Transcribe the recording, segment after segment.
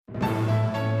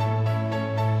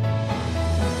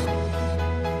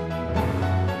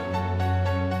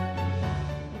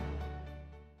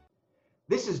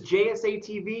This is JSA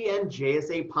TV and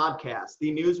JSA Podcast,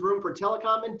 the newsroom for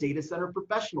telecom and data center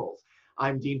professionals.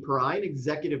 I'm Dean Perrine,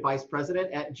 Executive Vice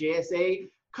President at JSA,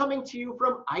 coming to you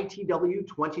from ITW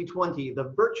 2020,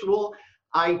 the virtual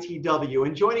ITW.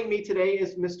 And joining me today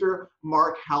is Mr.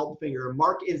 Marc Halbfinger.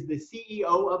 Marc is the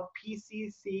CEO of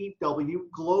PCCW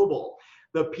Global.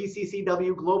 The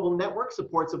PCCW Global Network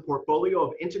supports a portfolio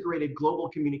of integrated global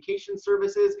communication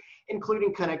services,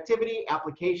 including connectivity,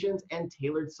 applications, and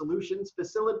tailored solutions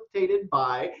facilitated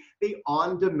by the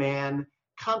on-demand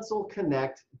Console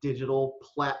Connect digital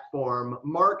platform.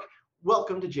 Marc,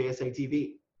 welcome to JSA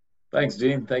TV. Thanks,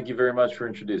 Dean. Thank you very much for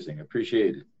introducing.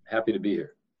 Appreciate it. Happy to be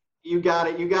here. You got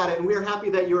it. And we're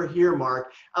happy that you're here,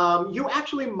 Marc. You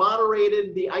actually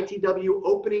moderated the ITW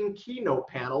opening keynote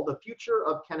panel, The Future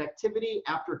of Connectivity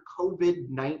After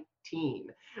COVID-19.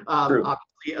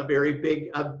 Obviously a very big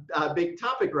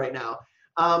topic right now.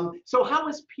 So how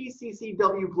is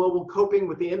PCCW Global coping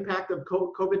with the impact of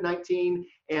COVID-19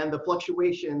 and the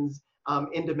fluctuations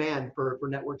in demand for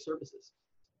network services?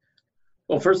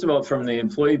 Well, first of all, from the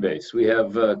employee base, we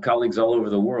have colleagues all over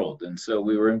the world. And so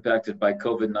we were impacted by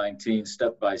COVID-19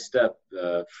 step by step,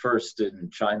 first in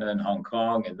China and Hong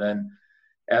Kong, and then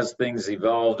as things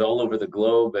evolved all over the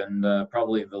globe, and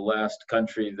probably the last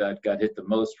country that got hit the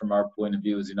most from our point of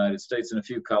view is the United States, and a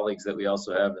few colleagues that we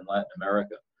also have in Latin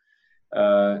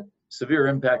America. Severe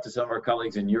impact to some of our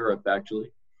colleagues in Europe,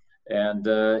 actually. And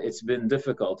it's been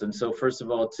difficult. And so first of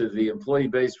all, to the employee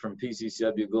base from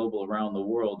PCCW Global around the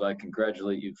world, I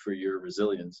congratulate you for your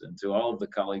resilience. And to all of the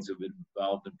colleagues who've been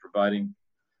involved in providing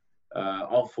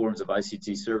all forms of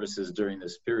ICT services during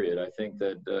this period, I think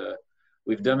that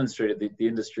we've demonstrated that the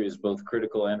industry is both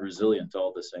critical and resilient all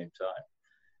at the same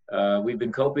time. We've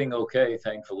been coping okay,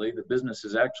 thankfully. The business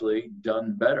has actually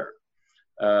done better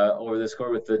over this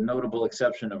quarter, with the notable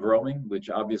exception of roaming, which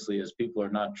obviously, as people are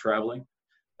not traveling,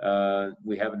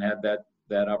 we haven't had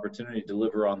that opportunity to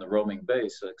deliver on the roaming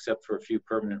base, except for a few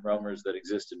permanent roamers that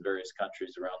exist in various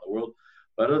countries around the world.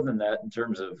 But other than that, in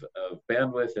terms of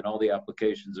bandwidth and all the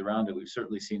applications around it, we've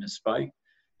certainly seen a spike.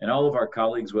 And all of our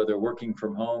colleagues, whether working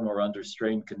from home or under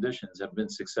strained conditions, have been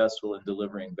successful in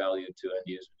delivering value to end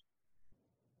users.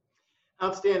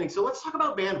 Outstanding. So let's talk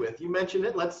about bandwidth. You mentioned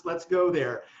it. Let's go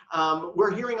there.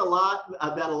 We're hearing a lot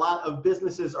that a lot of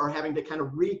businesses are having to kind of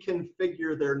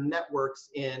reconfigure their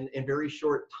networks in very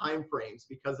short time frames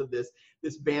because of this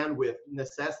bandwidth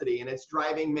necessity, and it's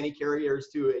driving many carriers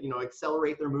to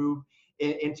accelerate their move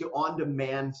into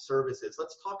on-demand services.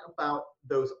 Let's talk about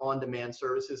those on-demand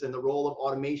services and the role of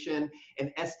automation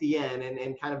and SDN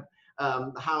and kind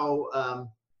of how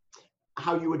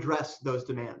you address those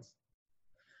demands.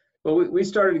 Well, we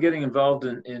started getting involved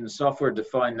in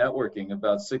software-defined networking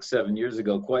about 6-7 years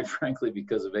ago, quite frankly,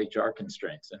 because of HR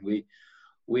constraints. And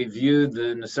we viewed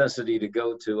the necessity to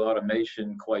go to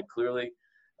automation quite clearly.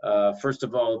 First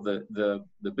of all, the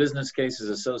business cases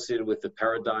associated with the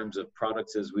paradigms of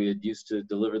products as we had used to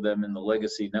deliver them in the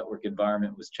legacy network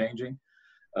environment was changing.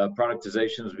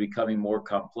 Productization was becoming more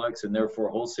complex, and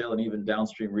therefore wholesale and even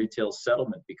downstream retail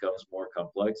settlement becomes more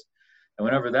complex. And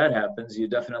whenever that happens, you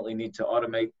definitely need to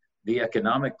automate the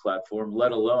economic platform,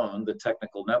 let alone the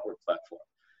technical network platform.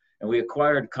 And we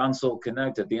acquired Console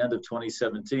Connect at the end of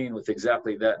 2017 with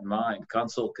exactly that in mind.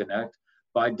 Console Connect,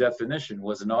 by definition,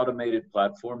 was an automated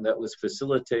platform that was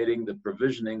facilitating the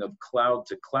provisioning of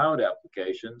cloud-to-cloud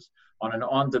applications on an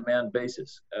on-demand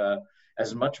basis,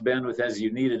 as much bandwidth as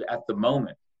you needed at the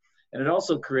moment. And it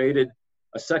also created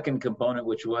a second component,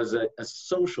 which was a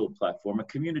social platform, a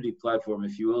community platform,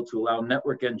 if you will, to allow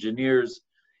network engineers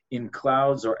in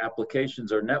clouds or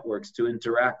applications or networks to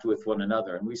interact with one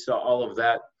another. And we saw all of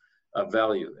that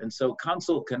value. And so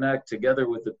Console Connect, together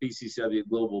with the PCCW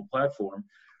Global Platform,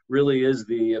 really is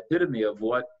the epitome of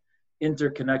what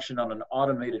interconnection on an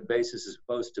automated basis is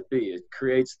supposed to be. It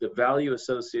creates the value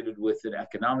associated with an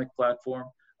economic platform,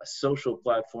 a social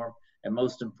platform, and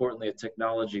most importantly, a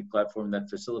technology platform that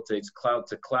facilitates cloud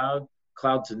to cloud,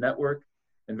 cloud to network.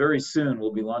 And very soon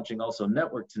we'll be launching also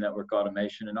network to network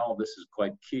automation. And all of this is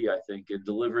quite key, I think, in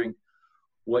delivering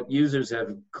what users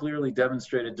have clearly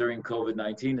demonstrated during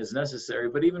COVID-19 is necessary.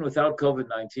 But even without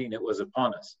COVID-19, it was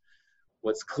upon us.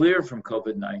 What's clear from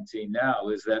COVID-19 now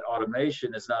is that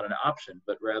automation is not an option,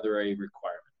 but rather a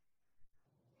requirement.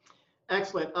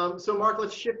 Excellent. So Marc,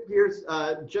 let's shift gears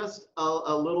just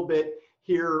a little bit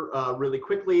here really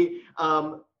quickly.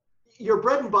 Your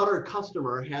bread and butter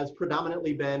customer has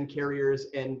predominantly been carriers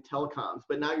and telecoms,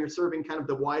 but now you're serving kind of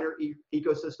the wider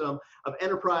ecosystem of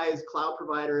enterprise, cloud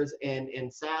providers,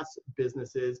 and SaaS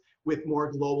businesses with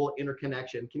more global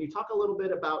interconnection. Can you talk a little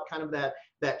bit about kind of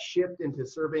that shift into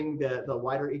serving the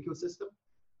wider ecosystem?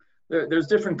 There's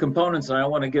different components, and I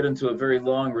don't want to get into a very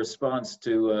long response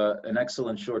to an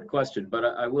excellent short question, but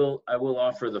I will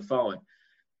offer the following.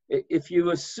 If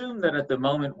you assume that at the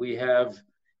moment we have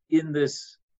in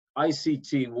this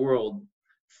ICT world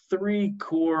three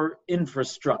core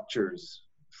infrastructures,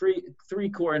 three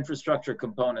core infrastructure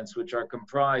components, which are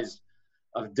comprised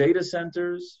of data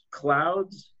centers,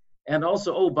 clouds, and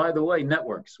also, oh, by the way,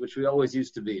 networks, which we always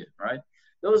used to be in, right?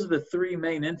 Those are the three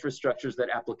main infrastructures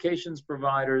that applications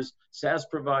providers, SaaS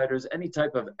providers, any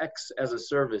type of X as a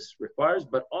service requires,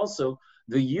 but also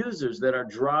the users that are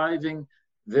driving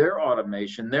their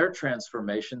automation, their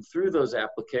transformation through those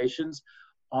applications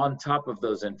on top of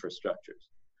those infrastructures.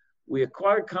 We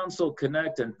acquired Console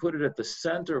Connect and put it at the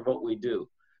center of what we do,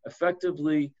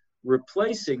 effectively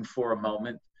replacing for a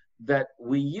moment that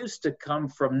we used to come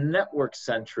from network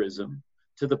centrism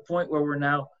to the point where we're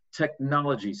now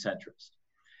technology centrist.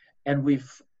 And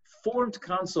we've formed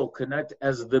Console Connect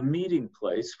as the meeting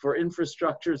place for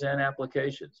infrastructures and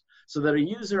applications, so that a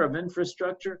user of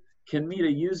infrastructure can meet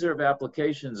a user of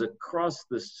applications across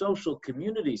the social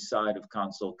community side of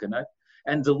Console Connect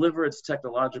and deliver its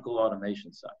technological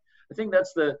automation side. I think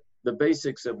that's the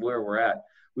basics of where we're at.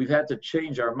 We've had to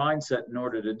change our mindset in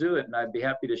order to do it, and I'd be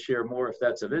happy to share more if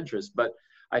that's of interest. But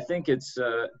I think it's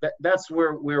that's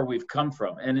where we've come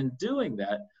from. And in doing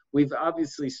that, we've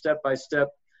obviously step by step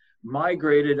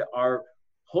migrated our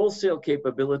wholesale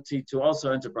capability to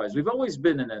also enterprise. We've always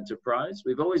been an enterprise.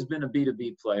 We've always been a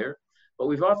B2B player, but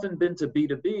we've often been to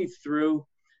B2B through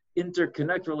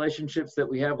interconnect relationships that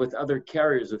we have with other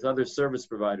carriers, with other service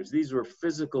providers. These were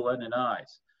physical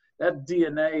NNIs. That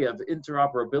DNA of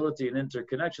interoperability and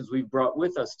interconnections we've brought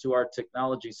with us to our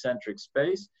technology-centric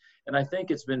space, and I think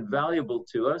it's been valuable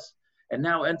to us. And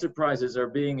now enterprises are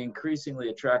being increasingly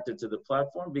attracted to the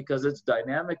platform because it's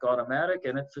dynamic, automatic,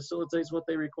 and it facilitates what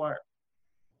they require.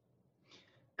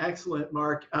 Excellent,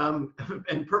 Mark.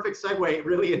 And perfect segue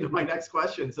really into my next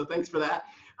question. So thanks for that.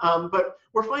 But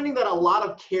we're finding that a lot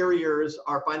of carriers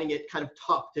are finding it kind of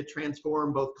tough to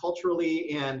transform both culturally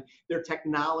and their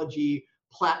technology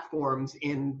platforms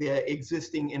in the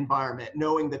existing environment,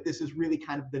 knowing that this is really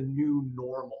kind of the new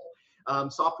normal.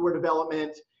 Software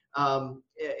development,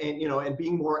 and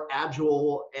being more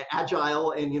agile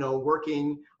and,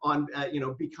 working on,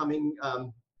 becoming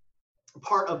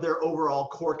part of their overall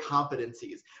core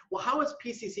competencies. Well, how is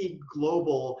PCC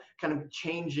Global kind of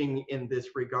changing in this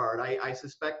regard? I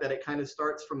suspect that it kind of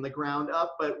starts from the ground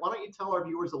up, but why don't you tell our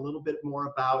viewers a little bit more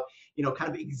about, kind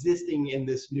of existing in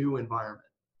this new environment?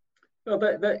 Well,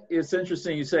 that it's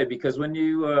interesting you say, because when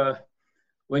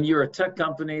you're a tech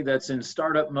company that's in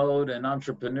startup mode and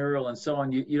entrepreneurial and so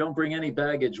on, you don't bring any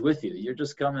baggage with you. You're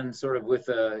just coming sort of with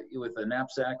a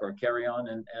knapsack or carry-on,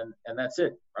 and that's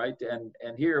it, right?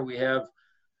 And here we have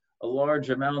a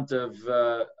large amount of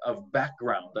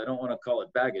background. I don't want to call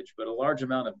it baggage, but a large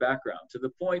amount of background, to the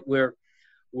point where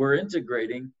we're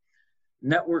integrating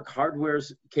network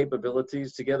hardware's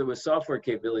capabilities together with software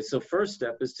capabilities. So first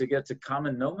step is to get to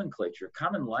common nomenclature,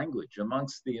 common language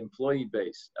amongst the employee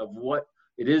base of what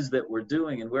it is that we're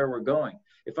doing and where we're going.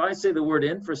 If I say the word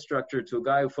infrastructure to a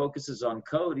guy who focuses on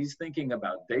code, he's thinking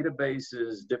about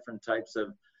databases, different types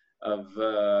of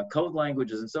code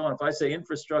languages and so on. If I say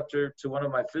infrastructure to one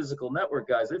of my physical network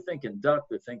guys, they're thinking duct,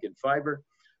 they're thinking fiber,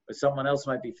 or someone else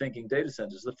might be thinking data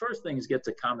centers. The first thing is get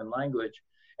to common language.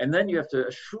 And then you have to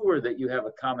assure that you have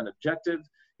a common objective.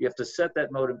 You have to set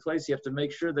that mode in place. You have to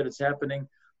make sure that it's happening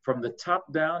from the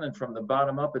top down and from the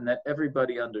bottom up, and that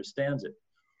everybody understands it.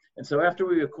 And so after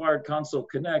we acquired Console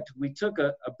Connect, we took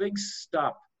a big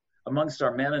stop amongst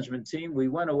our management team. We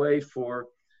went away for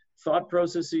thought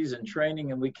processes and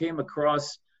training, and we came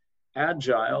across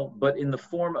Agile, but in the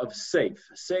form of SAFe.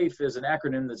 SAFe is an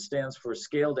acronym that stands for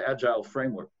Scaled Agile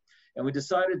Framework. And we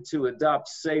decided to adopt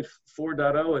SAFe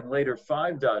 4.0 and later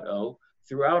 5.0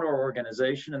 throughout our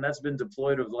organization, and that's been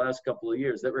deployed over the last couple of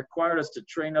years. That required us to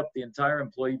train up the entire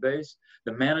employee base,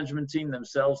 the management team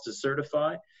themselves to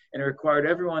certify, and it required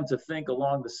everyone to think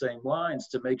along the same lines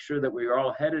to make sure that we are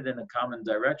all headed in a common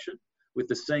direction with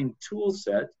the same tool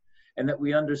set, and that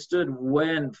we understood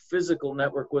when physical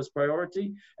network was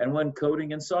priority and when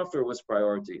coding and software was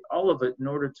priority. All of it in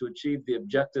order to achieve the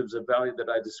objectives of value that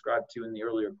I described to you in the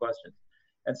earlier question.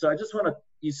 And so I just want to,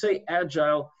 you say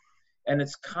agile, and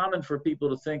it's common for people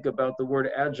to think about the word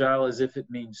agile as if it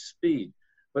means speed.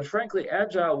 But frankly,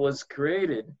 agile was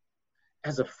created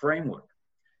as a framework.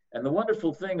 And the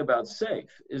wonderful thing about SAFe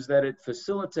is that it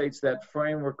facilitates that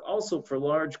framework also for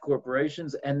large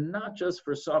corporations and not just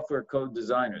for software code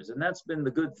designers. And that's been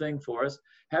the good thing for us,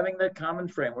 having that common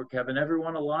framework, having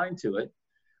everyone aligned to it,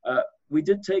 we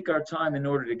did take our time in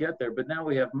order to get there, but now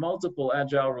we have multiple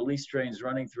agile release trains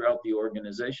running throughout the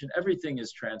organization. Everything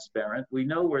is transparent. We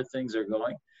know where things are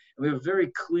going. And we have a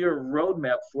very clear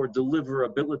roadmap for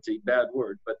deliverability, bad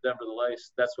word, but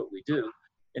nevertheless, that's what we do,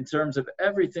 in terms of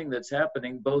everything that's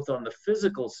happening, both on the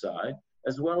physical side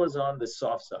as well as on the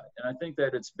soft side. And I think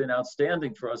that it's been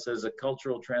outstanding for us as a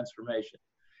cultural transformation.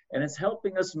 And it's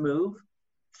helping us move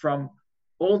from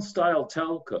old style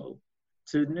telco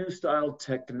to new style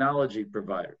technology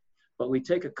provider. But we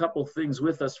take a couple things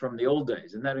with us from the old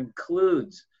days, and that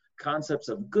includes concepts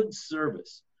of good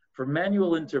service for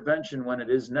manual intervention when it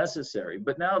is necessary.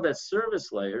 But now that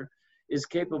service layer is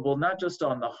capable not just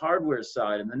on the hardware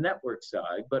side and the network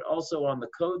side, but also on the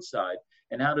code side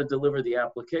and how to deliver the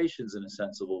applications in a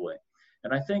sensible way.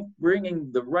 And I think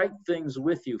bringing the right things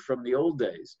with you from the old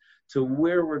days to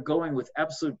where we're going with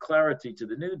absolute clarity to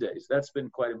the new days, that's been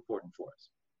quite important for us.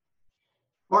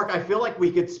 Marc, I feel like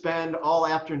we could spend all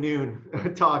afternoon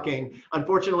talking.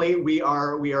 Unfortunately, we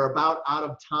are about out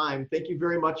of time. Thank you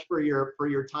very much for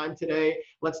your time today.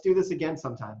 Let's do this again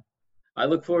sometime. I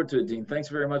look forward to it, Dean. Thanks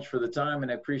very much for the time,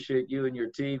 and I appreciate you and your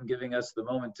team giving us the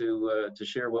moment to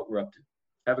share what we're up to.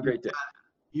 Have a great day.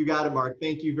 You got it, Marc.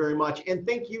 Thank you very much. And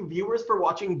thank you, viewers, for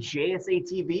watching JSA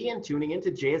TV and tuning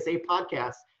into JSA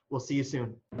Podcast. We'll see you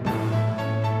soon.